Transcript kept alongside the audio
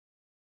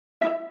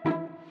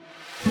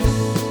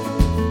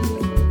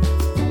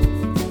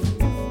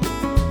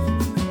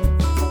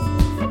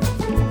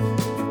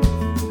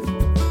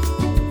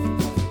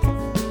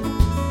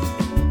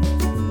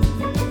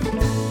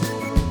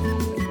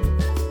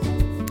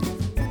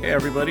Hey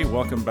everybody,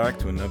 welcome back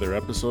to another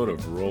episode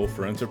of Roll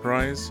for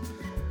Enterprise.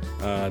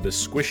 The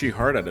squishy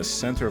heart at the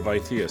center of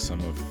IT, as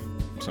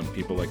some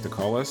people like to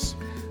call us.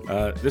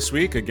 This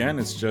week, again,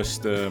 it's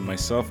just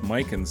myself,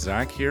 Mike, and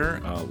Zach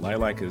here.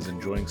 Lilac is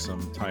enjoying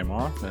some time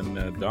off,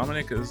 and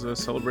Dominic is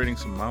celebrating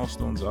some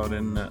milestones out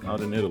in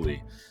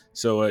Italy.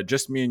 So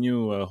just me and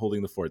you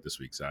holding the fort this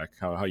week, Zach.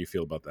 How you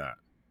feel about that?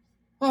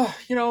 Oh,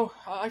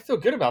 I feel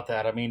good about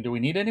that. I mean, do we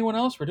need anyone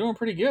else? We're doing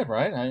pretty good,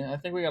 right? I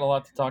think we got a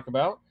lot to talk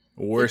about.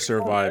 We're It's fun.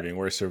 surviving.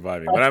 We're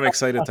surviving. But I'm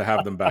excited to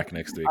have them back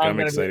next week. I'm I'm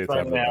going to be excited to excited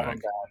have to them have them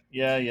back. back.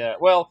 Yeah, yeah.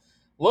 Well,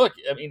 look,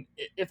 I mean,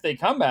 if they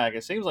come back,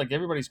 it seems like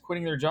everybody's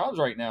quitting their jobs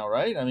right now,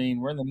 right? I mean,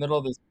 we're in the middle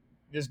of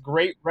this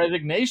great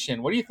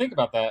resignation. What do you think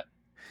about that?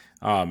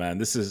 Oh man,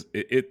 this is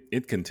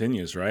it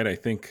continues, right? I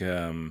think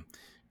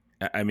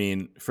I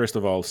mean, first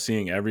of all,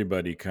 seeing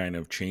everybody kind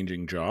of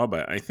changing job,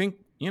 I think,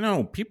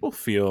 people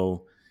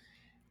feel,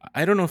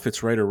 I don't know if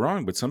it's right or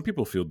wrong, but some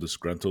people feel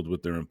disgruntled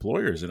with their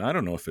employers. And I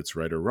don't know if it's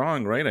right or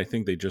wrong, right? I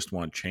think they just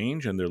want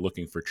change and they're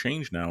looking for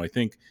change now. I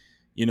think,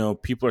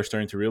 people are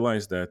starting to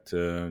realize that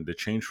the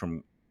change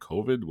from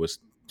COVID was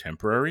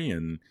temporary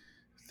and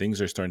things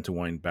are starting to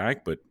wind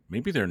back, but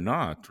maybe they're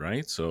not,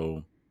 right?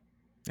 So,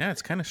 yeah,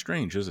 it's kind of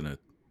strange, isn't it?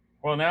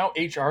 Well, now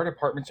HR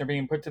departments are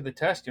being put to the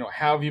test.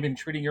 How have you been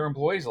treating your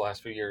employees the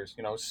last few years?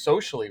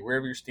 Socially,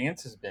 wherever your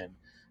stance has been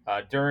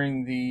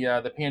during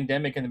the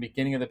pandemic and the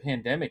beginning of the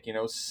pandemic.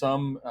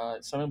 Some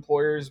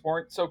employers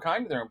weren't so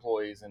kind to their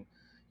employees and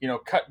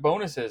cut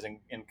bonuses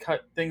and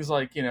cut things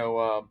like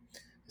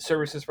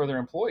services for their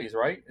employees.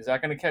 Right? Is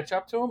that going to catch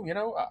up to them?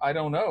 I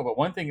don't know. But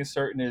one thing is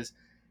certain is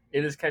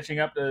it is catching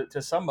up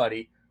to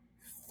somebody.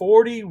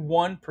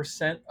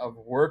 41% of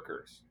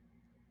workers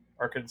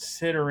are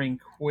considering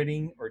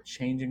quitting or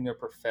changing their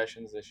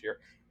professions this year.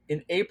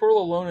 In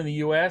April alone in the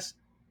US,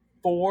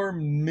 4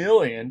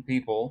 million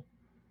people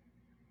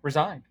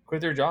resigned,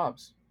 quit their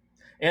jobs.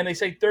 And they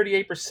say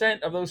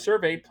 38% of those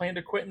surveyed plan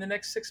to quit in the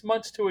next 6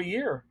 months to a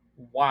year.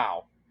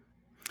 Wow.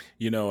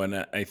 And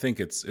I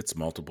think it's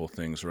multiple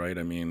things, right?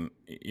 I mean,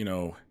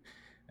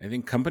 I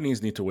think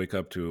companies need to wake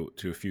up to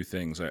a few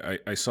things.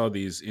 I saw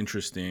these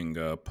interesting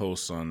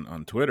posts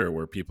on Twitter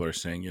where people are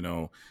saying,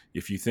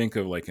 if you think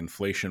of like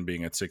inflation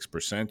being at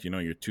 6%,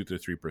 your 2 to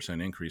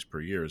 3% increase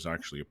per year is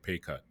actually a pay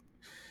cut.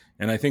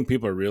 And I think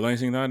people are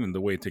realizing that, and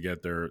the way to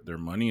get their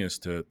money is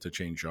to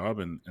change job,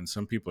 and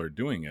some people are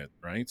doing it,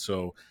 right?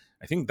 So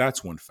I think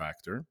that's one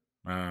factor.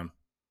 Um,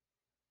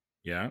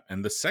 yeah,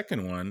 and the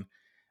second one,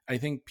 I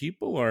think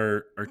people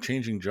are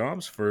changing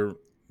jobs for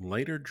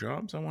lighter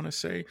jobs. I want to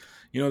say,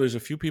 there's a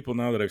few people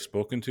now that I've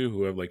spoken to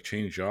who have like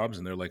changed jobs,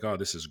 and they're like, "Oh,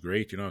 this is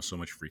great. I have so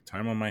much free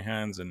time on my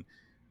hands." And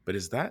but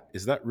is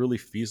that really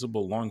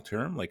feasible long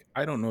term? Like,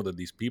 I don't know that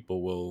these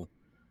people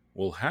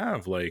will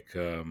have like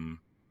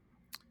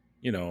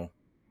you know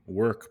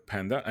work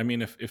panda. I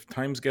mean, if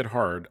times get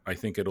hard, I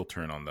think it'll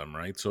turn on them,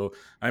 right? So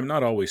I'm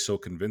not always so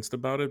convinced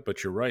about it,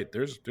 but you're right.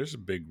 There's a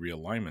big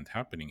realignment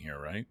happening here,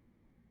 right?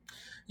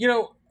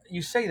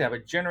 You say that,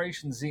 but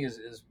Generation Z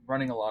is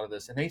running a lot of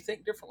this, and they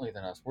think differently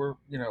than us.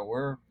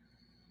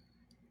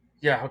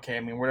 Yeah, okay. I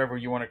mean, whatever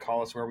you want to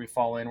call us, where we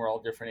fall in, we're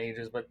all different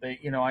ages, but I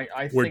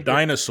We're think that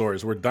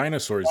dinosaurs. We're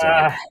dinosaurs,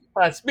 Zach.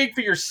 speak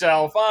for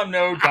yourself. I'm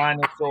no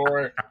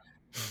dinosaur.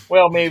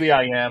 Well, maybe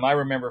I am. I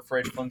remember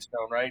Fred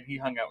Flintstone, right? He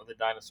hung out with the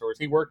dinosaurs.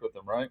 He worked with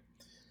them, right?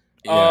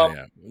 Yeah, Um,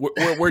 yeah.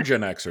 We're Gen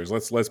Xers.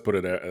 Let's put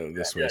it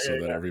this yeah, way so yeah,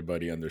 that yeah.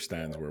 everybody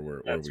understands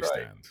where That's we right.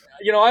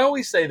 stand. I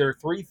always say there are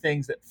three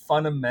things that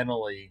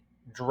fundamentally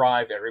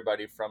drive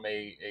everybody from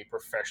a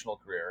professional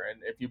career, and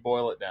if you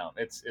boil it down,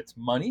 it's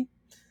money,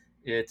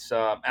 it's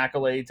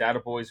accolades,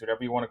 attaboys,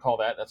 whatever you want to call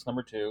that. That's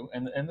number two,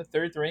 and the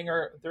third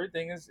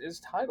thing is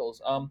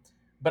titles.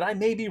 But I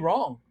may be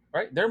wrong,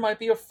 right? There might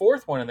be a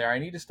fourth one in there. I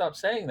need to stop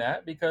saying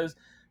that because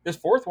this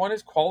fourth one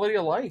is quality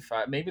of life.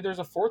 Maybe there's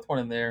a fourth one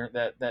in there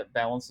that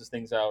balances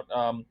things out.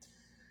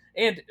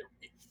 And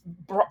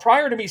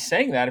prior to me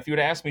saying that, if you would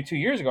have asked me 2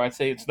 years ago, I'd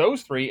say it's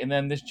those three, and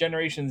then this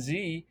Generation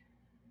Z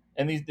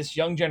and this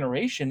young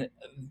generation,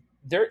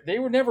 they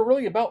were never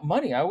really about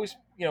money. I always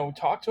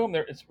talk to them.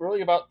 It's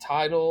really about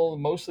title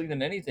mostly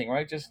than anything,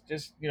 right? Just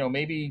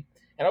maybe,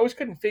 and I always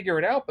couldn't figure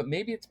it out, but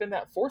maybe it's been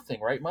that fourth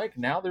thing, right, Mike?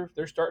 Now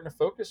they're starting to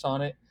focus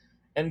on it,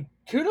 and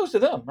kudos to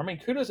them. I mean,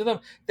 kudos to them.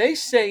 They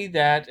say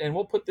that, and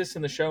we'll put this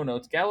in the show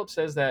notes. Gallup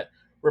says that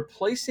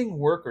replacing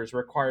workers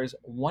requires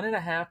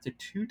 1.5 to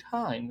 2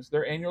 times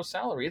their annual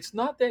salary. It's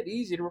not that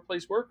easy to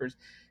replace workers,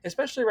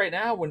 especially right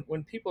now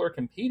when people are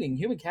competing.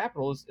 Human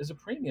capital is a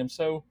premium.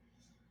 So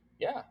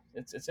yeah,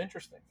 it's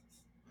interesting.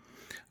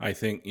 I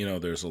think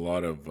there's a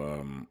lot of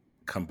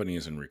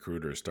companies and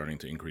recruiters starting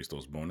to increase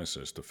those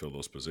bonuses to fill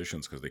those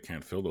positions because they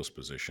can't fill those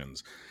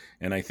positions,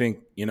 and I think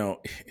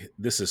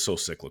this is so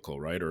cyclical,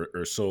 right?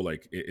 Or so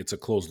like it's a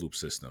closed loop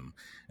system.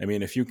 I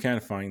mean, if you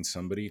can't find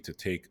somebody to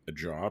take a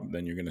job,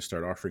 then you're going to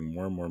start offering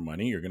more and more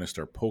money. You're going to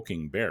start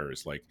poking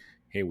bears, like,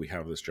 hey, we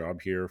have this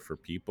job here for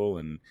people,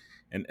 and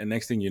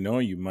next thing you know,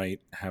 you might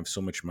have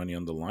so much money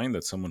on the line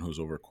that someone who's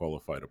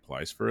overqualified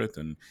applies for it,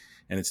 and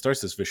it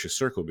starts this vicious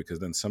circle, because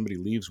then somebody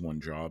leaves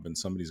one job and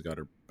somebody's got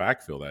to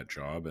backfill that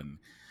job. And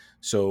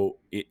so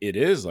it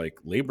is like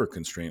labor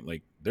constraint,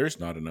 like there's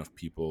not enough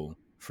people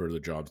for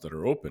the jobs that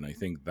are open. I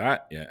think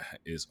that, yeah,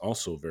 is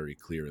also very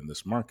clear in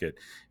this market,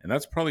 and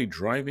that's probably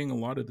driving a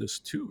lot of this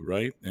too,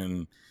 right?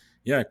 And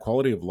yeah,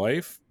 quality of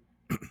life,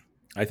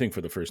 I think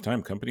for the first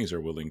time, companies are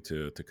willing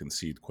to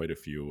concede quite a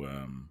few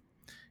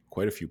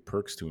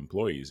perks to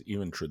employees,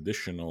 even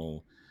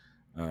traditional,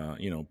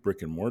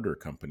 brick and mortar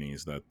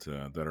companies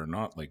that are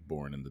not like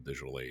born in the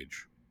digital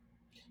age.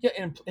 Yeah,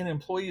 and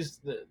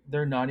employees,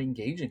 they're not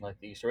engaging like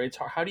these, right?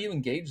 How do you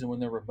engage them when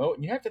they're remote?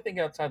 And you have to think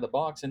outside the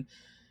box. And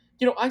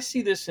I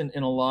see this in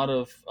a lot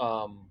of,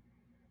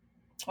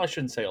 I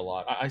shouldn't say a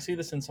lot. I see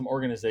this in some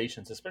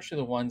organizations, especially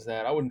the ones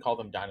that I wouldn't call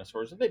them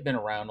dinosaurs, but they've been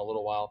around a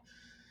little while.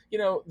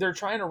 They're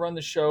trying to run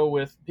the show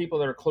with people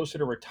that are closer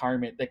to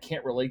retirement that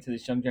can't relate to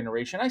this young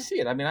generation. I see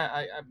it. I mean,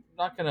 I'm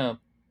not gonna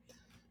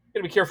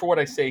be careful what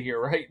I say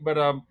here, right? But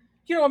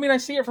I mean, I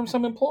see it from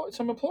some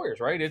employers,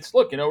 right? It's,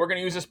 look, we're going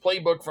to use this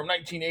playbook from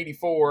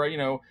 1984.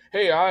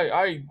 Hey,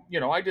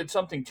 I did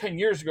something 10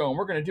 years ago, and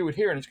we're going to do it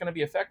here, and it's going to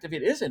be effective.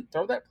 It isn't.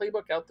 Throw that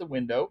playbook out the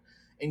window,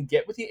 and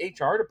get with the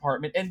HR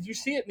department. And you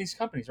see it in these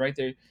companies, right?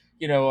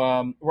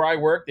 Where I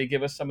work, they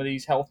give us some of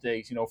these health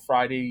days.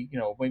 Friday.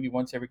 Maybe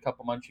once every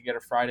couple months, you get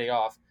a Friday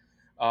off.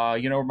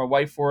 Where my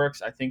wife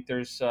works, I think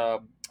there's I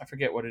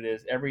forget what it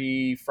is.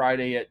 Every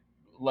Friday at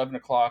 11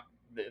 o'clock,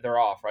 they're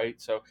off,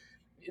 right? So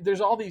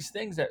there's all these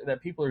things that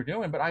people are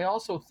doing, but I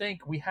also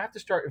think we have to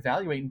start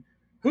evaluating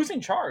who's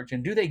in charge,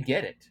 and do they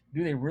get it?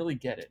 Do they really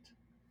get it?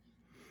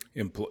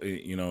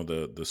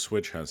 The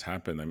switch has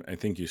happened. I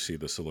think you see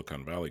the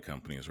Silicon Valley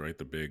companies, right?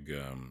 The big,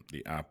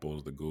 the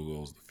Apples, the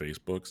Googles, the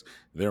Facebooks.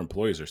 Their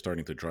employees are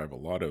starting to drive a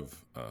lot of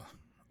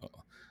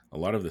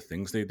the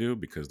things they do,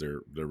 because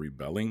they're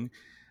rebelling.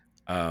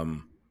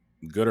 Um,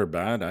 Good or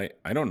bad,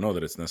 I don't know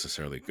that it's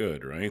necessarily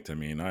good, right? I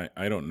mean,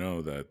 I don't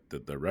know that the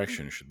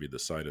direction should be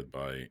decided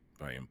by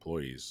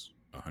employees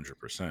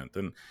 100%.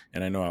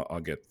 And I know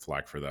I'll get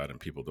flack for that, and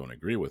people don't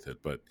agree with it,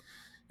 but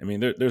I mean,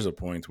 there's a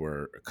point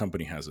where a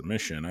company has a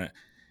mission.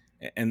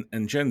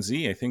 And Gen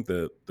Z, I think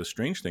the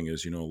strange thing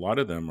is, a lot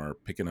of them are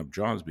picking up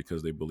jobs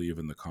because they believe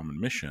in the common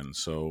mission.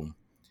 So,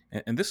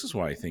 and this is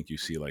why I think you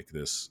see like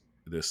this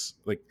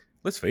like,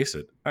 let's face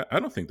it, I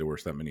don't think there were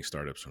that many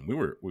startups when we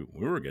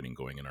were getting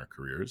going in our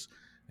careers.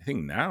 I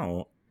think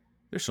now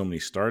there's so many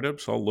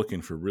startups all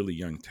looking for really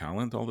young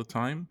talent all the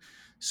time.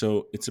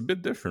 So it's a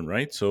bit different,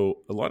 right? So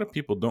a lot of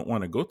people don't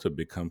want to go to a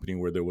big company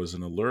where there was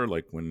an allure,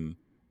 like when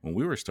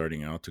we were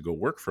starting out, to go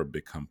work for a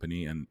big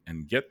company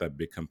and get that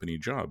big company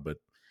job. But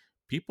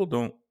people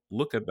don't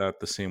look at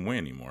that the same way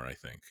anymore. I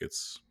think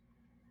it's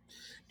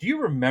Do you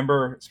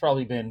remember? It's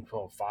probably been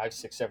 5,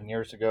 6, 7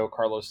 years ago.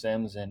 Carlos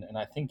Sims and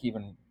I think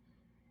even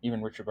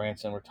Richard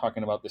Branson were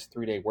talking about this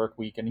 3-day work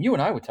week, and you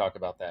and I would talk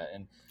about that.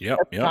 And yep,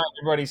 at the time, yep.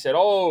 everybody said,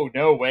 "Oh,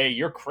 no way,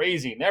 you're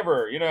crazy,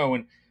 never,"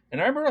 And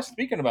I remember us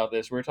speaking about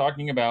this. We were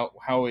talking about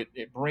how it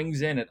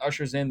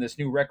ushers in this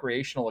new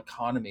recreational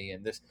economy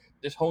and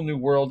this whole new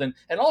world, and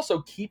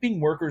also keeping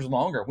workers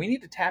longer. We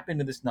need to tap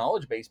into this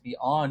knowledge base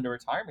beyond the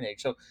retirement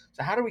age. So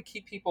how do we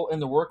keep people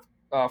in the work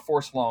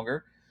force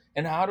longer,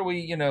 and how do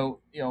we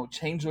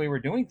change the way we're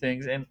doing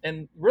things?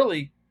 And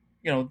really,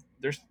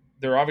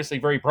 they're obviously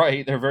very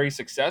bright, they're very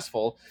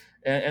successful,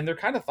 and they're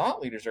kind of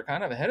thought leaders. They're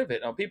kind of ahead of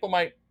it. Now, people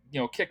might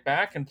kick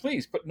back and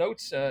please put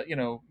notes,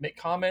 make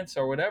comments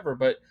or whatever,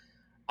 but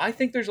I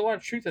think there's a lot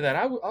of truth to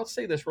that. Will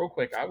say this real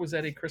quick. I was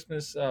at a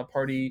Christmas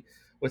party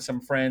with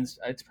some friends.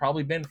 It's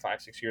probably been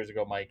 5, 6 years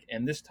ago, Mike,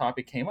 and this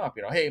topic came up.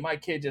 Hey, my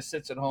kid just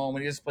sits at home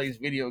and he just plays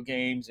video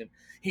games, and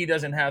he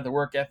doesn't have the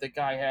work ethic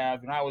I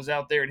have. And I was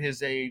out there at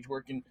his age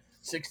working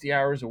 60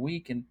 hours a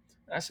week, and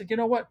I said, you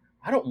know what?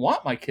 I don't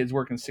want my kids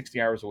working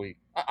 60 hours a week.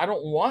 I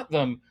don't want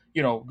them,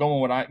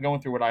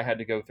 going through what I had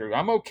to go through.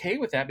 I'm okay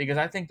with that because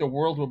I think the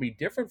world will be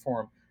different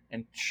for them.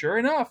 And sure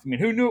enough, I mean,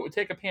 who knew it would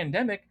take a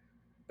pandemic?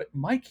 But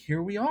Mike,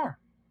 here we are.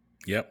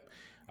 Yep.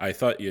 I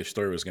thought your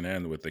story was going to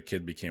end with the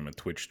kid became a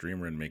Twitch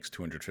streamer and makes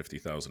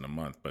 250,000 a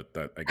month, but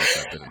that, I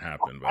guess that didn't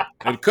happen. But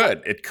it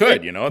could. It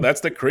could.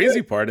 That's the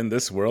crazy part in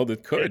this world. It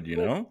It could. could.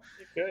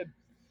 It could.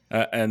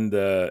 And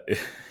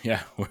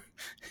yeah,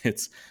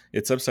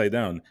 it's upside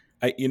down.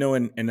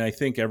 And I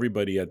think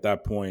everybody at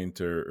that point,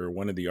 or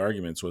one of the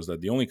arguments was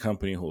that the only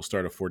company who will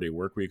start a 4-day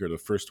work week, or the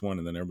first one,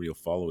 and then everybody will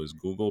follow, is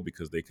Google,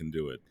 because they can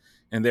do it,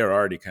 and they're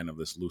already kind of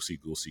this loosey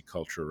goosey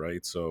culture,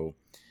 right? So,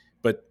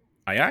 but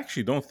I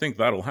actually don't think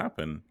that'll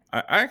happen.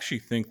 I actually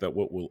think that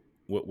what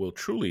will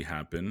truly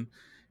happen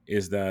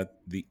is that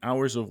the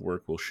hours of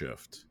work will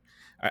shift.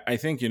 I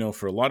think,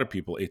 for a lot of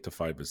people, 8 to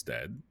 5 is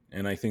dead.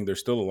 And I think there's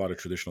still a lot of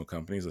traditional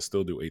companies that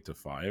still do 8 to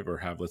 5, or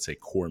have, let's say,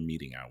 core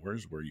meeting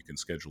hours where you can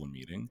schedule a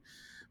meeting.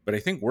 But I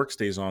think work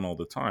stays on all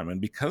the time.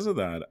 And because of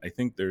that, I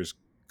think there's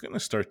going to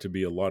start to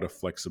be a lot of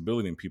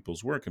flexibility in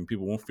people's work, and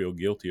people won't feel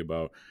guilty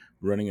about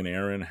running an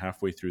errand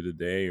halfway through the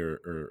day, or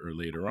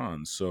later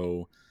on.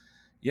 So,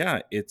 yeah,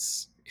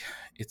 it's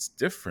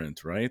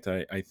different, right?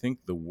 I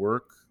think the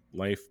work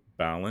life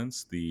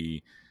balance,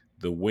 the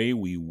way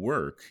we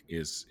work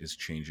is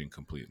changing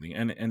completely,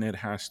 and it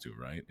has to,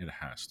 right? It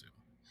has to.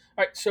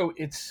 All right, so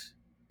it's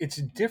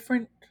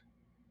different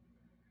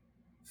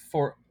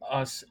for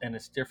us and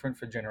it's different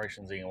for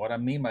Generation Z. And what I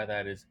mean by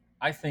that is,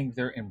 I think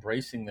they're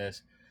embracing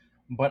this,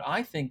 but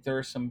I think there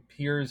are some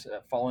peers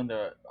that fall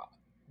into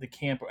the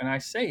camp, and I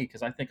say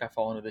because I think I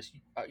fall into this.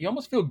 You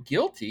almost feel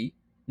guilty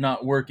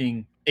not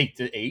working 8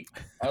 to 8.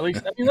 At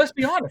least, I mean, let's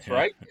be honest, Yeah,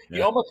 right? You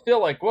yeah, almost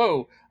feel like,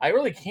 whoa, I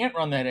really can't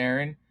run that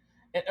errand,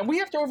 and we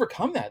have to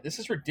overcome that. This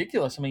is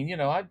ridiculous. I mean,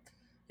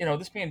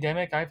 this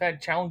pandemic, I've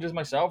had challenges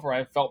myself where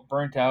I felt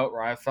burnt out,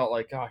 where I felt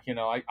like, oh,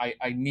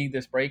 I need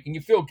this break, and you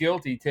feel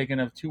guilty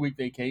taking a 2 week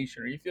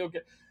vacation, or you feel,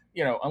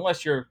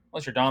 unless you're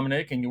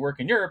Dominic and you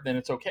work in Europe, then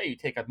it's okay. You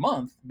take a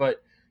month,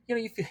 but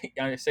you feel,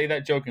 I say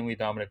that jokingly,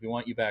 Dominic. We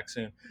want you back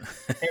soon.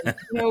 And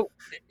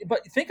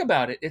but think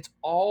about it. It's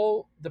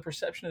all the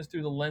perception is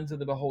through the lens of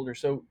the beholder.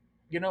 So,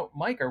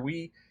 Mike, are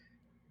we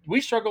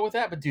struggle with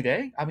that? But do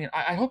they? I mean,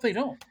 I hope they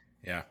don't.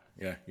 yeah,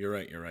 yeah. You're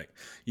right. You're right.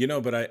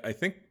 But I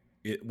think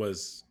it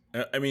was.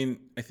 I mean,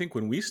 I think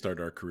when we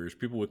started our careers,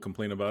 people would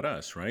complain about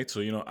us, right?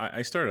 So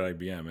I started at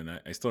IBM,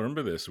 and I still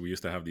remember this. We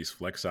used to have these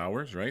flex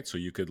hours, right? So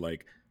you could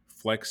like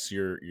flex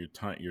your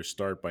time, your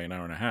start by an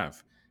hour and a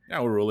half.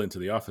 Now we'll roll into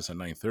the office at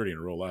 9:30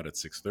 and roll out at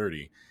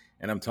 6:30.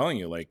 And I'm telling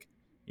you, like,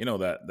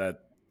 that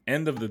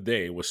end of the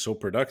day was so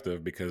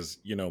productive because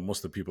most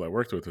of the people I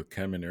worked with would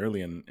come in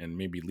early and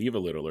maybe leave a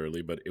little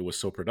early, but it was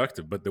so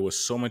productive. But there was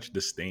so much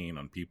disdain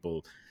on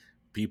people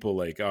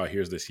like, oh,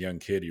 here's this young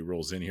kid, he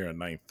rolls in here at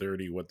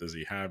 9:30, what does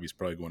he have? He's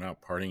probably going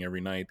out partying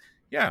every night.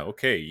 Yeah,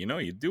 okay,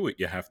 you do what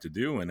you have to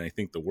do, and I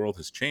think the world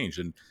has changed,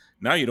 and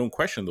now you don't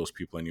question those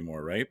people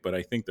anymore, right? But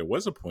I think there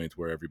was a point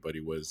where everybody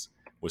was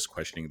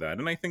questioning that,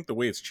 and I think the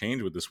way it's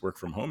changed with this work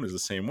from home is the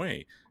same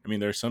way. I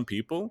mean, there are some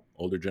people,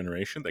 older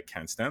generation, that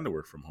can't stand the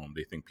work from home.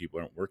 They think people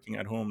aren't working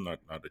at home, not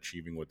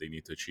achieving what they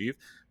need to achieve.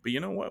 But you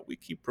know what, we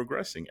keep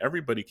progressing,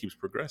 everybody keeps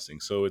progressing.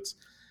 So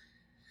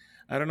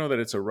I don't know that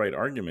it's a right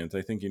argument.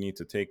 I think you need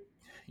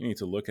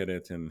to look at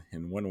it in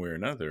one way or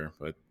another.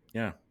 But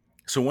yeah.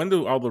 So when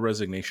do all the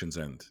resignations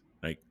end?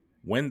 Like,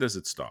 when does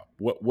it stop?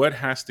 What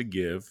has to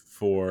give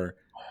for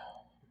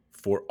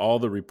all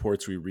the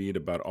reports we read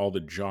about all the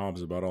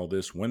jobs, about all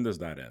this? When does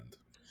that end?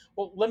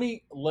 Well, let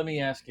me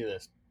ask you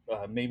this.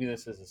 Maybe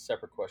this is a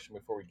separate question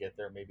before we get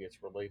there. Maybe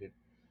it's related.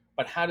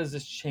 But how does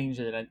this change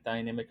the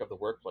dynamic of the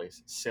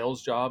workplace?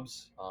 Sales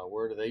jobs,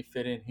 where do they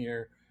fit in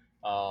here?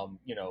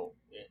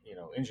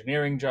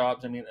 Engineering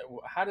jobs. I mean,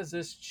 how does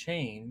this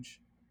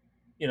change?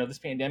 This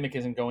pandemic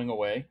isn't going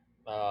away.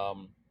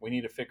 We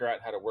need to figure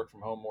out how to work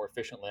from home more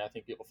efficiently. I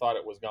think people thought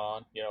it was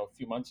gone, a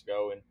few months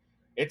ago, and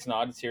it's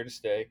not. It's here to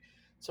stay.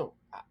 So,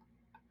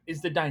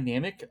 is the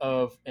dynamic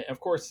of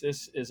course,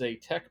 this is a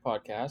tech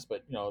podcast,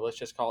 but let's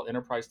just call it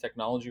enterprise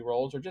technology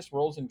roles or just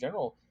roles in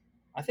general.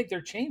 I think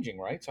they're changing,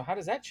 right? So, how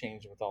does that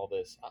change with all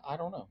this? I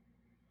don't know.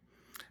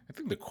 I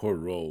think the core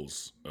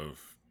roles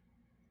of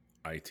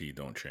IT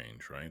don't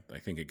change, right? I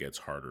think it gets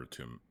harder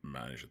to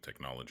manage the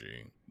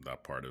technology,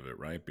 that part of it,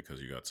 right?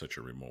 Because you got such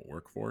a remote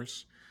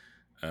workforce.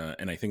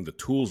 And I think the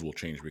tools will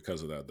change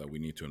because of that we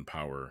need to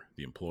empower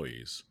the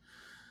employees.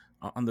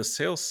 On the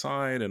sales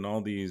side and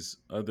all these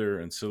other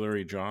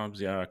ancillary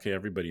jobs, yeah, okay,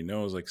 everybody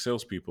knows like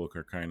salespeople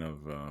are kind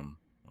of, oh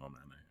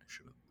man,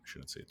 I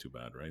shouldn't say it too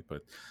bad, right?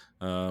 But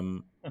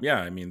yeah,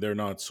 I mean, they're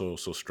not so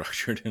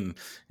structured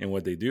in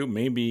what they do.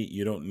 Maybe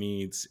you don't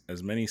need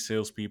as many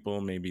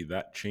salespeople. Maybe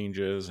that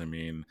changes. I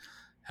mean,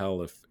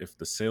 hell, if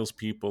the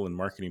salespeople and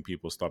marketing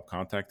people stop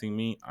contacting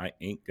me, I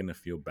ain't gonna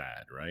feel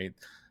bad, right?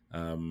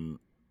 Um,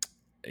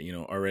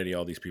 already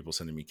all these people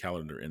sending me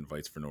calendar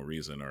invites for no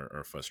reason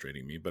are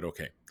frustrating me, but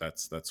okay,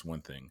 that's one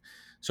thing.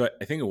 So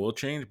I think it will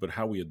change, but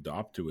how we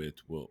adopt to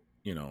it will,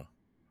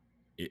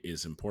 it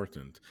is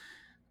important.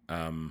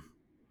 um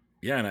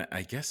yeah, and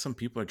I guess some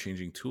people are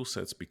changing tool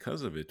sets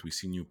because of it. We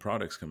see new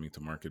products coming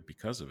to market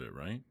because of it,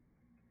 right?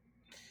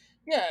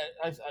 Yeah,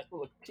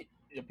 look,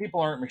 people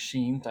aren't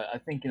machines. I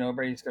think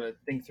everybody's got to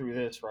think through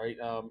this, right?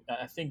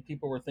 I think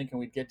people were thinking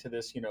we'd get to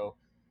this,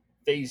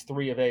 phase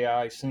three of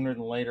AI sooner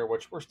than later,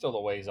 which we're still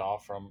a ways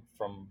off from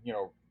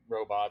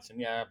robots. And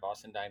yeah,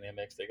 Boston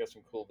Dynamics, they got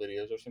some cool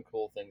videos. There's some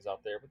cool things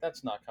out there, but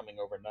that's not coming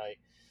overnight.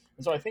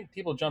 And so I think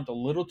people jumped a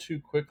little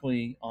too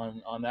quickly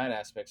on that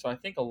aspect. So I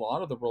think a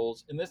lot of the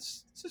roles, and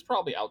this is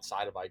probably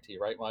outside of IT,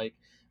 right, Mike?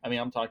 I mean,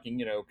 I'm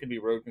talking, could be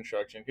road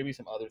construction, could be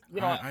some other,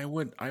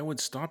 I would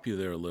stop you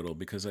there a little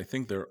because I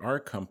think there are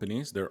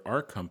companies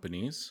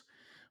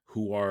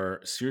who are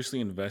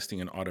seriously investing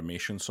in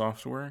automation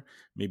software,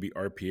 maybe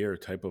RPA or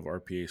type of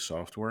RPA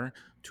software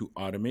to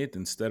automate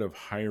instead of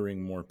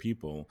hiring more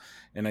people.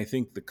 And I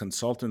think the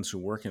consultants who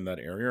work in that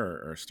area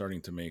are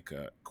starting to make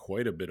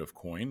quite a bit of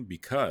coin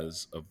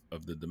because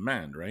of the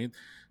demand, right?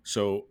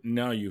 So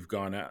now you've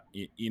gone out,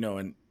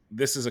 and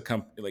this is a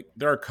company, like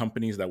there are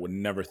companies that would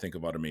never think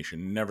of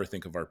automation, never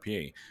think of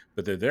RPA,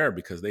 but they're there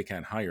because they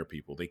can't hire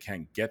people, they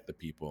can't get the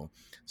people.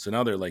 So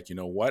now they're like, you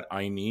know what,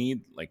 I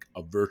need like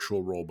a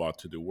virtual robot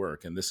to do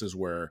work. And this is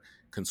where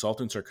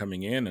consultants are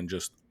coming in and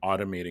just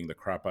automating the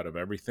crap out of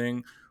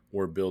everything.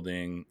 We're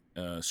building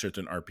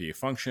certain RPA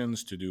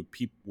functions to do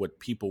what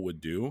people would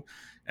do,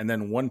 and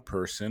then one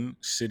person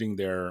sitting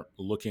there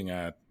looking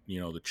at, you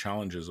know, the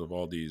challenges of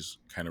all these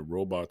kind of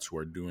robots who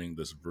are doing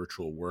this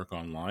virtual work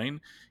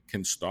online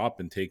can stop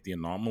and take the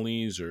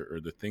anomalies, or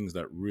the things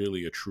that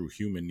really a true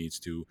human needs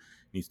to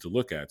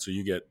look at. So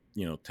you get,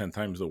 you know, 10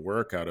 times the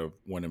work out of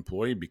one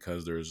employee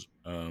because there's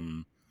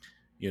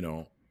you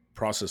know,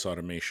 process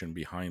automation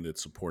behind it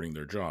supporting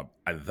their job.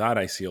 That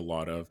I see a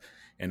lot of.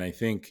 And I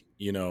think,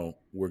 you know,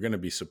 we're going to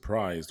be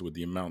surprised with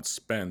the amount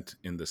spent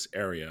in this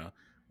area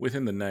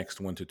within the next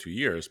 1 to 2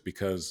 years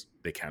because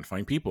they can't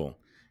find people,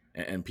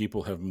 and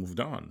people have moved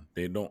on.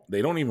 They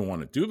don't even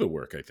want to do the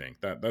work. I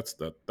think that's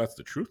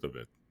the truth of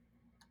it.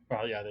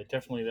 Well, yeah, they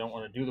definitely don't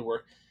want to do the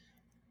work.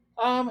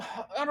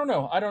 I don't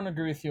know. I don't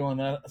agree with you on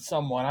that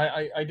somewhat.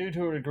 I do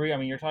to a degree. I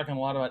mean, you're talking a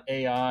lot about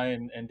AI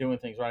and doing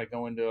things, right? I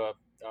go into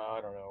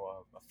I don't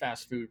know, a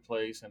fast food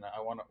place and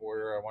I want to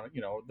order, I want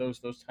to,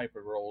 those type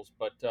of roles.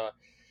 But,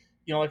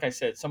 like I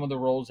said, some of the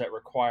roles that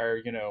require,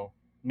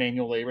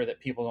 manual labor that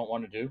people don't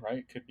want to do, right?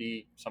 It could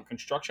be some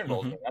construction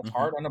roles. I Hmm. mean, that's Hmm.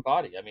 hard on the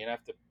body. I mean,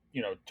 after,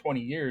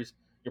 20 years,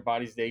 your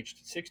body's aged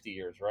to 60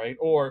 years, right?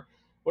 Or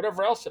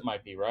whatever else it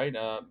might be, right?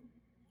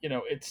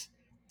 It's,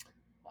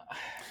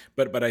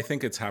 But I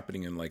think it's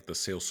happening in like the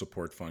sales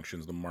support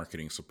functions, the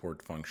marketing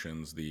support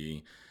functions,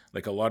 the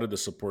like a lot of the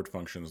support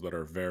functions that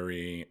are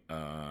very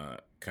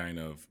kind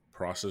of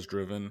process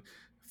driven,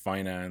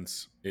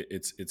 finance.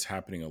 It's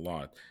happening a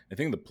lot. I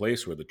think the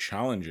place where the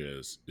challenge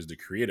is the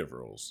creative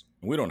roles.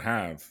 We don't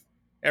have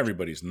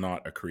everybody's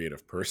not a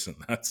creative person.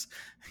 That's,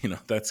 you know,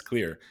 that's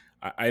clear.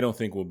 I don't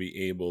think we'll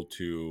be able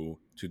to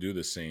do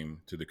the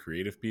same to the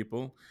creative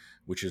people,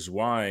 which is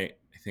why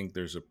I think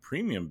there's a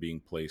premium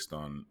being placed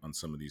on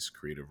some of these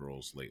creative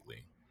roles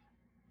lately.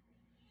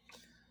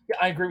 Yeah,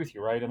 I agree with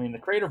you, right? I mean, the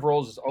creative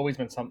roles has always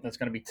been something that's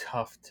going to be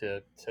tough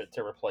to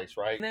replace,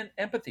 right? And then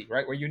empathy,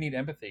 right? Where you need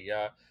empathy.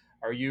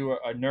 Are you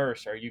a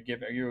nurse? Are you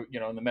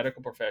in the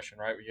medical profession,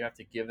 right? Where you have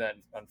to give that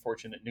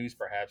unfortunate news,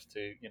 perhaps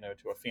to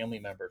a family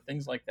member,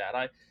 things like that.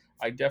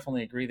 I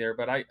definitely agree there,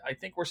 but I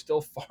think we're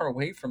still far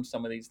away from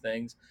some of these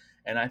things.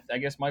 And I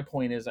guess my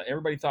point is that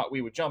everybody thought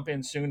we would jump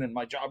in soon and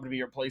my job would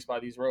be replaced by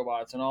these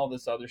robots and all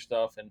this other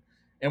stuff,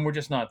 and we're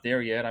just not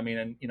there yet. I mean,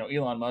 and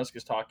Elon Musk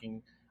is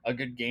talking a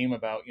good game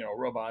about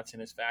robots in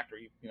his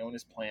factory, in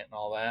his plant and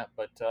all that.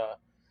 But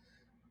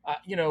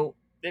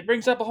it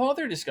brings up a whole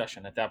other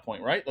discussion at that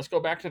point, right? Let's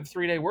go back to the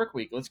 3-day work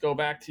week. Let's go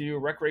back to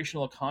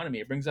recreational economy.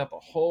 It brings up a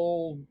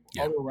whole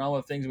Yeah. other realm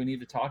of things we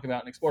need to talk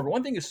about and explore. But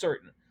one thing is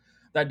certain: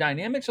 the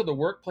dynamics of the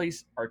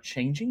workplace are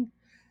changing.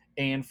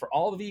 And for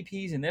all the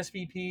VPs and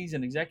SVPs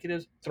and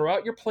executives, throw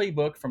out your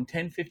playbook from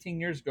 10, 15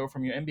 years ago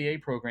from your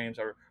MBA programs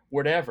or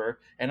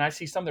whatever. And I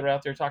see some that are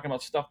out there talking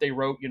about stuff they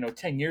wrote,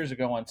 10 years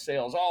ago on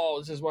sales. Oh,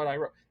 this is what I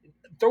wrote.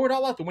 Throw it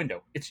all out the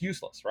window. It's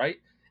useless, right?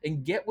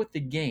 And get with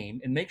the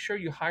game and make sure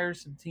you hire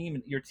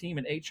your team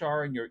in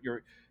HR and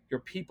your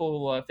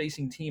people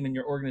facing team in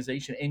your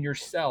organization and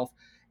yourself,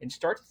 and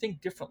start to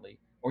think differently,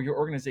 or your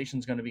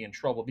organization's going to be in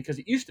trouble. Because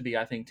it used to be,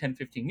 I think, 10,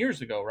 15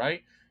 years ago,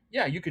 right?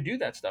 Yeah, you could do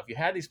that stuff. You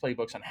had these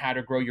playbooks on how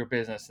to grow your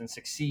business and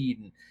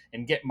succeed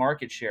and get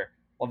market share.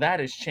 Well, that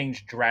has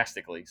changed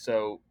drastically.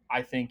 So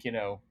I think,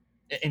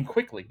 and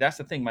quickly. That's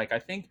the thing, Mike. I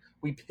think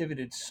we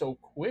pivoted so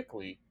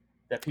quickly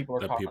that people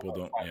are That caught people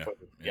don't. Yeah.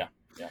 flat-footed. Yeah. Yeah,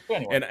 yeah. But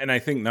anyway, And I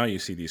think now you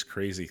see these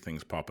crazy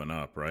things popping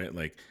up, right?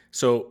 Like,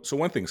 so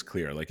one thing's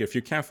clear, like if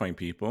you can't find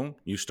people,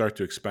 you start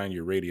to expand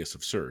your radius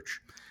of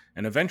search,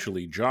 and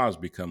eventually jobs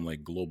become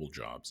like global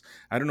jobs.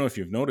 I don't know if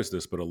you've noticed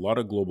this, but a lot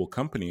of global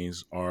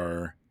companies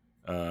are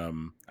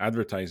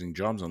advertising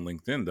jobs on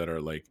LinkedIn that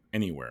are like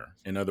anywhere.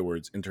 In other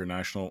words,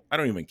 international. I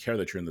don't even care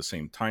that you're in the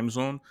same time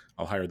zone.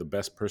 I'll hire the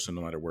best person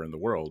no matter where in the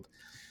world.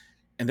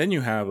 And then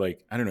you have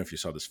like, I don't know if you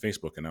saw this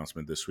Facebook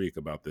announcement this week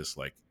about this,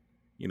 like,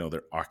 you know,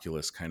 their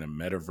Oculus kind of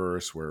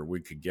metaverse where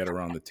we could get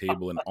around the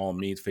table and all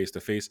meet face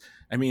to face.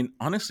 I mean,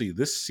 honestly,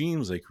 this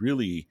seems like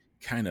really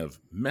kind of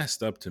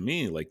messed up to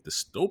me, like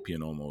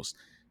dystopian almost.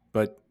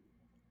 But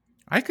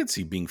I could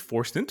see being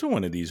forced into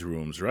one of these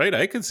rooms, right?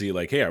 I could see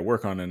like, hey, I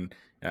work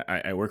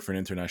for an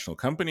international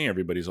company.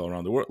 Everybody's all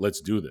around the world.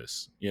 Let's do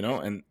this, you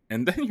know. And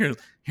then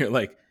you're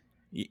like,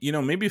 you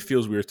know, maybe it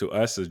feels weird to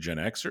us as Gen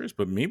Xers,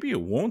 but maybe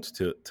it won't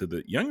to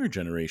the younger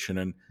generation.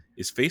 And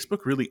is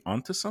Facebook really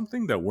onto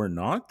something that we're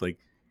not? Like,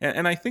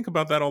 and I think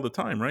about that all the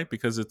time, right?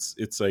 Because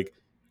it's like,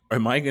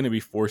 am I going to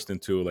be forced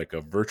into like a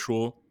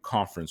virtual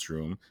conference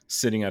room,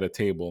 sitting at a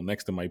table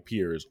next to my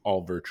peers,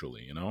 all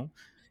virtually? You know?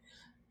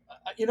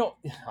 you know,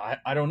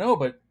 I don't know,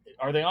 but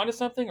are they onto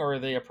something, or are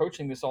they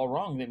approaching this all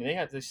wrong? I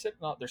mean,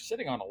 they're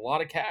sitting on a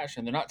lot of cash,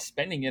 and they're not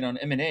spending it on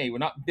M&A. We're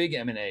not big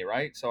M&A,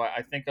 right? So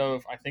I think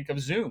of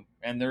Zoom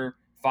and their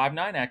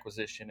Five9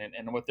 acquisition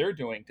and what they're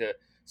doing to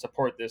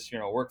support this,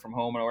 work from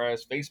home, and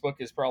whereas Facebook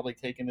is probably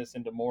taking this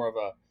into more of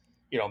a,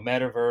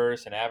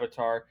 metaverse and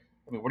avatar.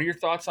 I mean, what are your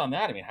thoughts on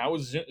that? I mean, how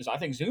is Zoom? I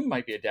think Zoom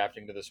might be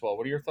adapting to this well.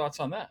 What are your thoughts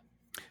on that?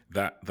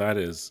 That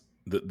is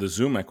the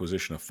Zoom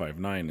acquisition of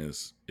Five9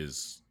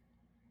 is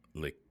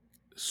like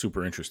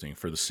super interesting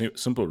for the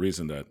simple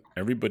reason that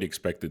everybody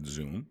expected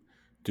Zoom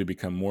to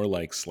become more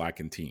like Slack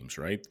and Teams,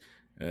 right?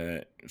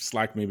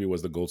 Slack maybe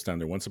was the gold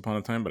standard once upon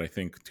a time, but I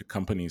think to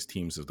companies,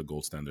 Teams is the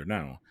gold standard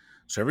now.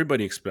 So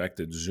everybody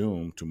expected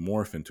Zoom to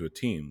morph into a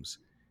Teams,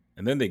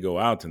 and then they go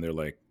out and they're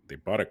like, they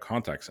bought a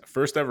contact center,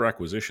 first ever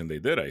acquisition they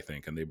did, I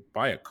think, and they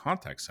buy a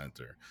contact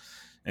center,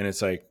 and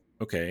it's like,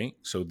 okay,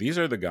 so these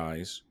are the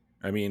guys.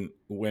 I mean,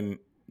 when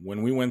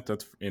we went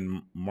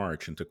in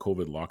March into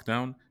COVID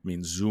lockdown, I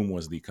mean, Zoom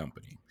was the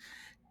company.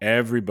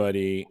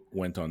 Everybody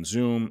went on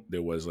Zoom.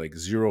 There was like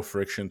zero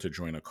friction to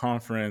join a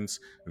conference.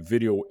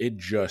 Video, it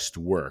just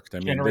worked. I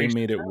mean, they Generation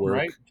made it Zoom,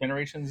 right? work.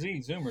 Generation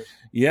Z, Zoomers.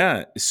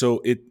 Yeah,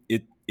 so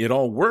it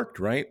all worked,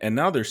 right? And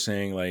now they're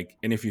saying like,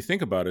 and if you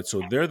think about it,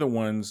 so they're the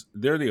ones,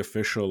 they're the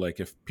official, like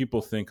if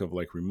people think of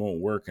like remote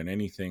work and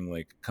anything,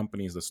 like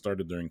companies that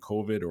started during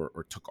COVID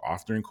or took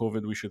off during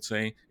COVID, we should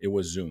say, it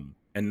was Zoom.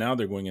 And now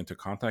they're going into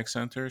contact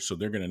center, so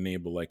they're going to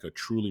enable like a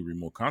truly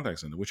remote contact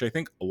center, which I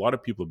think a lot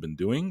of people have been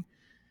doing.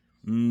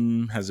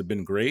 Has it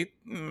been great?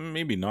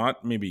 Maybe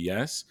not. Maybe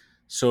yes.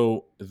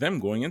 So them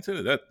going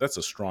into that's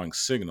a strong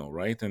signal,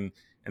 right? And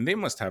they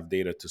must have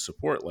data to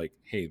support like,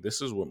 hey,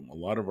 this is what a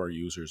lot of our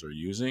users are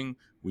using.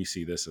 We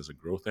see this as a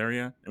growth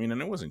area. I mean,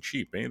 and it wasn't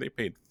cheap. They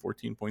paid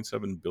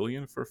 14.7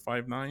 billion for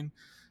Five9.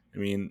 I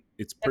mean,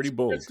 it's pretty That's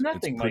bold. It's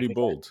nothing, Mike. pretty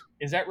bold.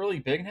 Is that really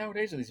big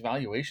nowadays? Are these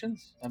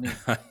valuations? I mean,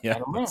 Yeah, I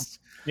don't know. that's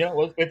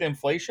With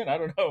inflation, I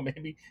don't know.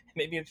 Maybe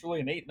it's really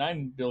an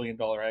 $8-9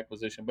 billion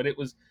acquisition, but it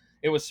was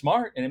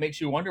smart, and it makes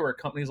you wonder where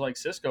companies like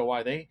Cisco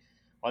why they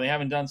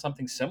haven't done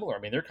something similar. I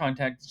mean, their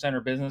contact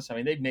center business. I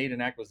mean, they've made an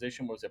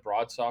acquisition, was it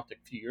BroadSoft a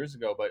few years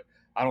ago, but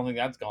I don't think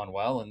that's gone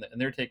well, and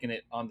they're taking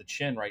it on the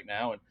chin right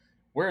now. And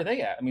where are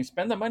they at? I mean,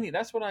 spend the money.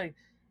 That's what I'm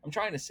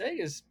trying to say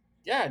is,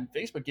 yeah,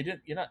 Facebook,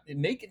 you're not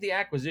make the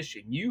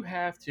acquisition. You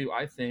have to,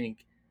 I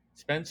think,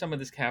 spend some of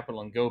this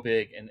capital and go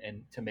big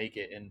and to make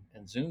it.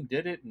 And Zoom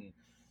did it. And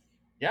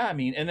yeah, I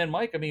mean, and then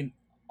Mike, I mean,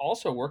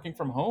 also working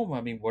from home.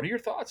 I mean, what are your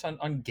thoughts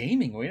on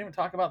gaming? We didn't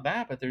talk about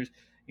that, but there's,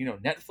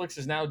 Netflix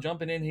is now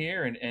jumping in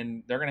here,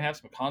 and they're going to have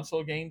some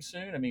console games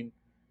soon. I mean,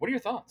 what are your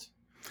thoughts?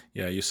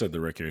 yeah. You said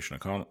the recreation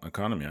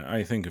economy.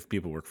 I think if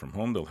people work from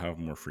home, they'll have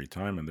more free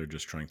time, and they're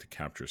just trying to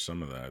capture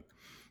some of that.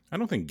 I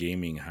don't think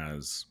gaming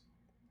has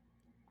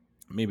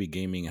maybe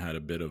gaming had a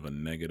bit of a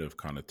negative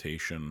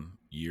connotation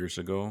years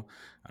ago.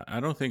 I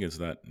don't think it's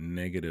that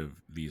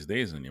negative these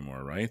days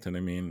anymore, right? And I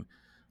mean,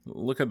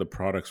 look at the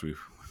products we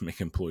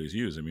make employees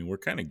use. I mean, we're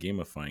kind of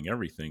gamifying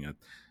everything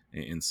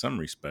in some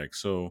respects.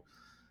 So,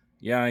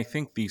 yeah, I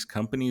think these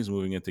companies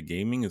moving into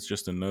gaming is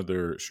just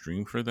another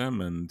stream for them.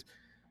 And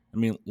I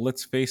mean,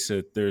 let's face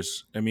it,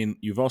 I mean,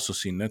 you've also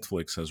seen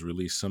Netflix has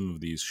released some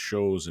of these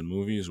shows and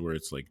movies where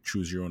it's like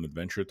choose your own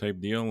adventure type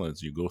deal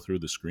as you go through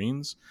the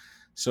screens.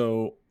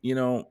 So,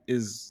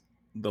 is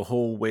the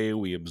whole way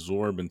we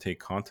absorb and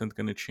take content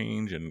going to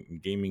change and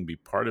gaming be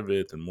part of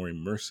it and more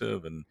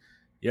immersive? And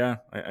yeah,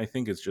 I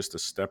think it's just a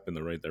step in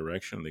the right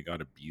direction. They got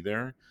to be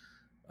there.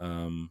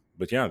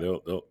 But yeah,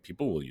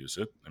 people will use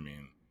it. I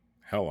mean,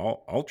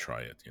 hell, I'll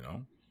try it.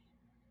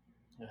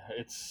 Yeah,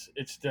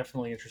 it's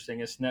definitely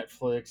interesting. It's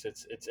Netflix.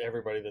 It's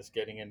everybody that's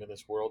getting into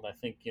this world. And I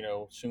think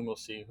soon we'll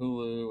see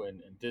Hulu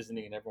and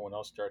Disney and everyone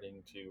else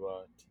starting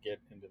to get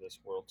into this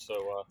world.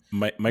 So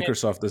again,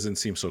 Microsoft doesn't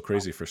seem so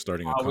crazy for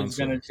starting a I was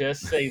gonna console.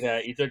 just say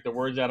that you took the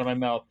words out of my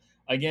mouth.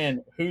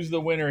 Again, who's the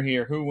winner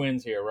here? Who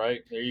wins here?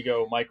 Right there, you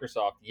go.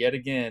 Microsoft yet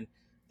again.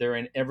 They're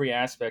in every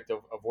aspect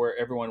of where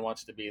everyone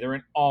wants to be. They're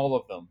in all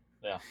of them.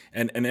 Yeah.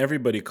 And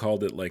everybody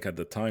called it, like, at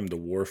the time, the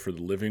war for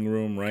the living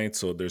room, right?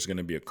 So there's going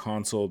to be a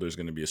console, there's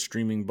going to be a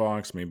streaming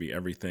box, maybe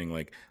everything,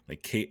 like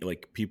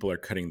people are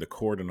cutting the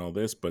cord and all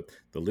this, but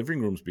the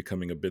living room's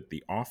becoming a bit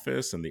the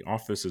office, and the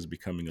office is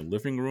becoming a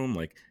living room.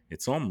 Like,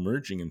 it's all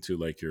merging into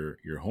like your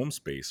home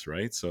space,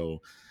 right?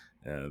 So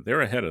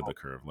they're ahead of the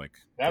curve. Like,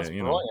 That's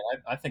you know,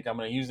 brilliant. I think I'm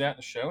going to use that in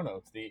the show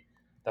notes.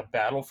 The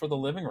battle for the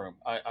living room.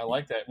 I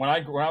like that. When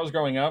I was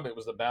growing up, it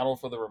was the battle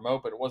for the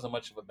remote, but it wasn't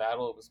much of a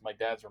battle. It was my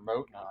dad's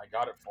remote, and I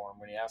got it for him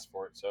when he asked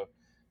for it. So,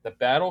 the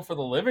battle for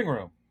the living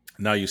room.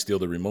 now you steal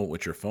the remote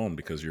with your phone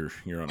because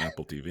you're on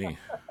Apple TV.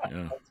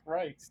 Yeah, That's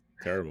right.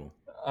 terrible.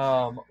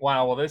 Wow.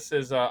 Well, this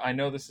is. I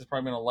know this is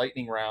probably been a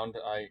lightning round.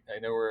 I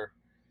know we're.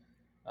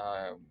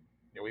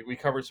 We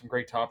covered some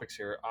great topics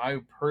here. I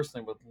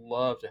personally would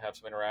love to have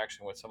some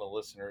interaction with some of the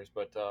listeners,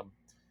 but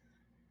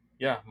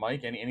yeah,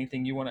 Mike,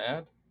 anything you want to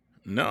add?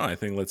 No, I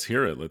think let's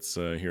hear it. Let's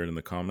hear it in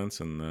the comments,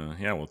 and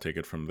yeah, we'll take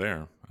it from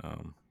there.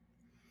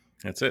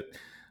 That's it.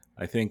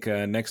 I think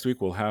next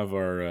week we'll have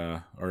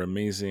our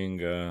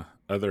amazing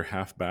other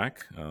half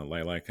back,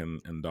 Lilac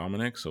and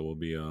Dominic. So we'll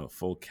be a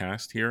full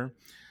cast here.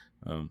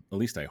 At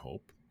least I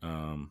hope.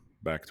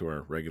 Back to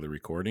our regular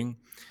recording.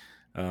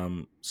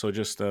 So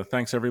just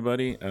thanks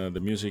everybody. The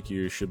music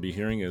you should be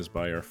hearing is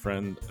by our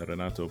friend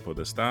Renato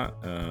Podesta.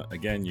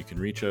 Again, you can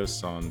reach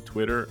us on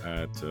Twitter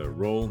at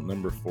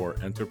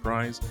roll4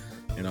 enterprise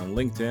and on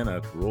LinkedIn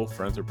at Roll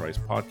for Enterprise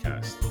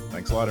podcast.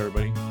 Thanks a lot,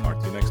 everybody.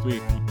 Talk to you next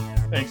week.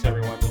 Thanks,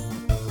 everyone.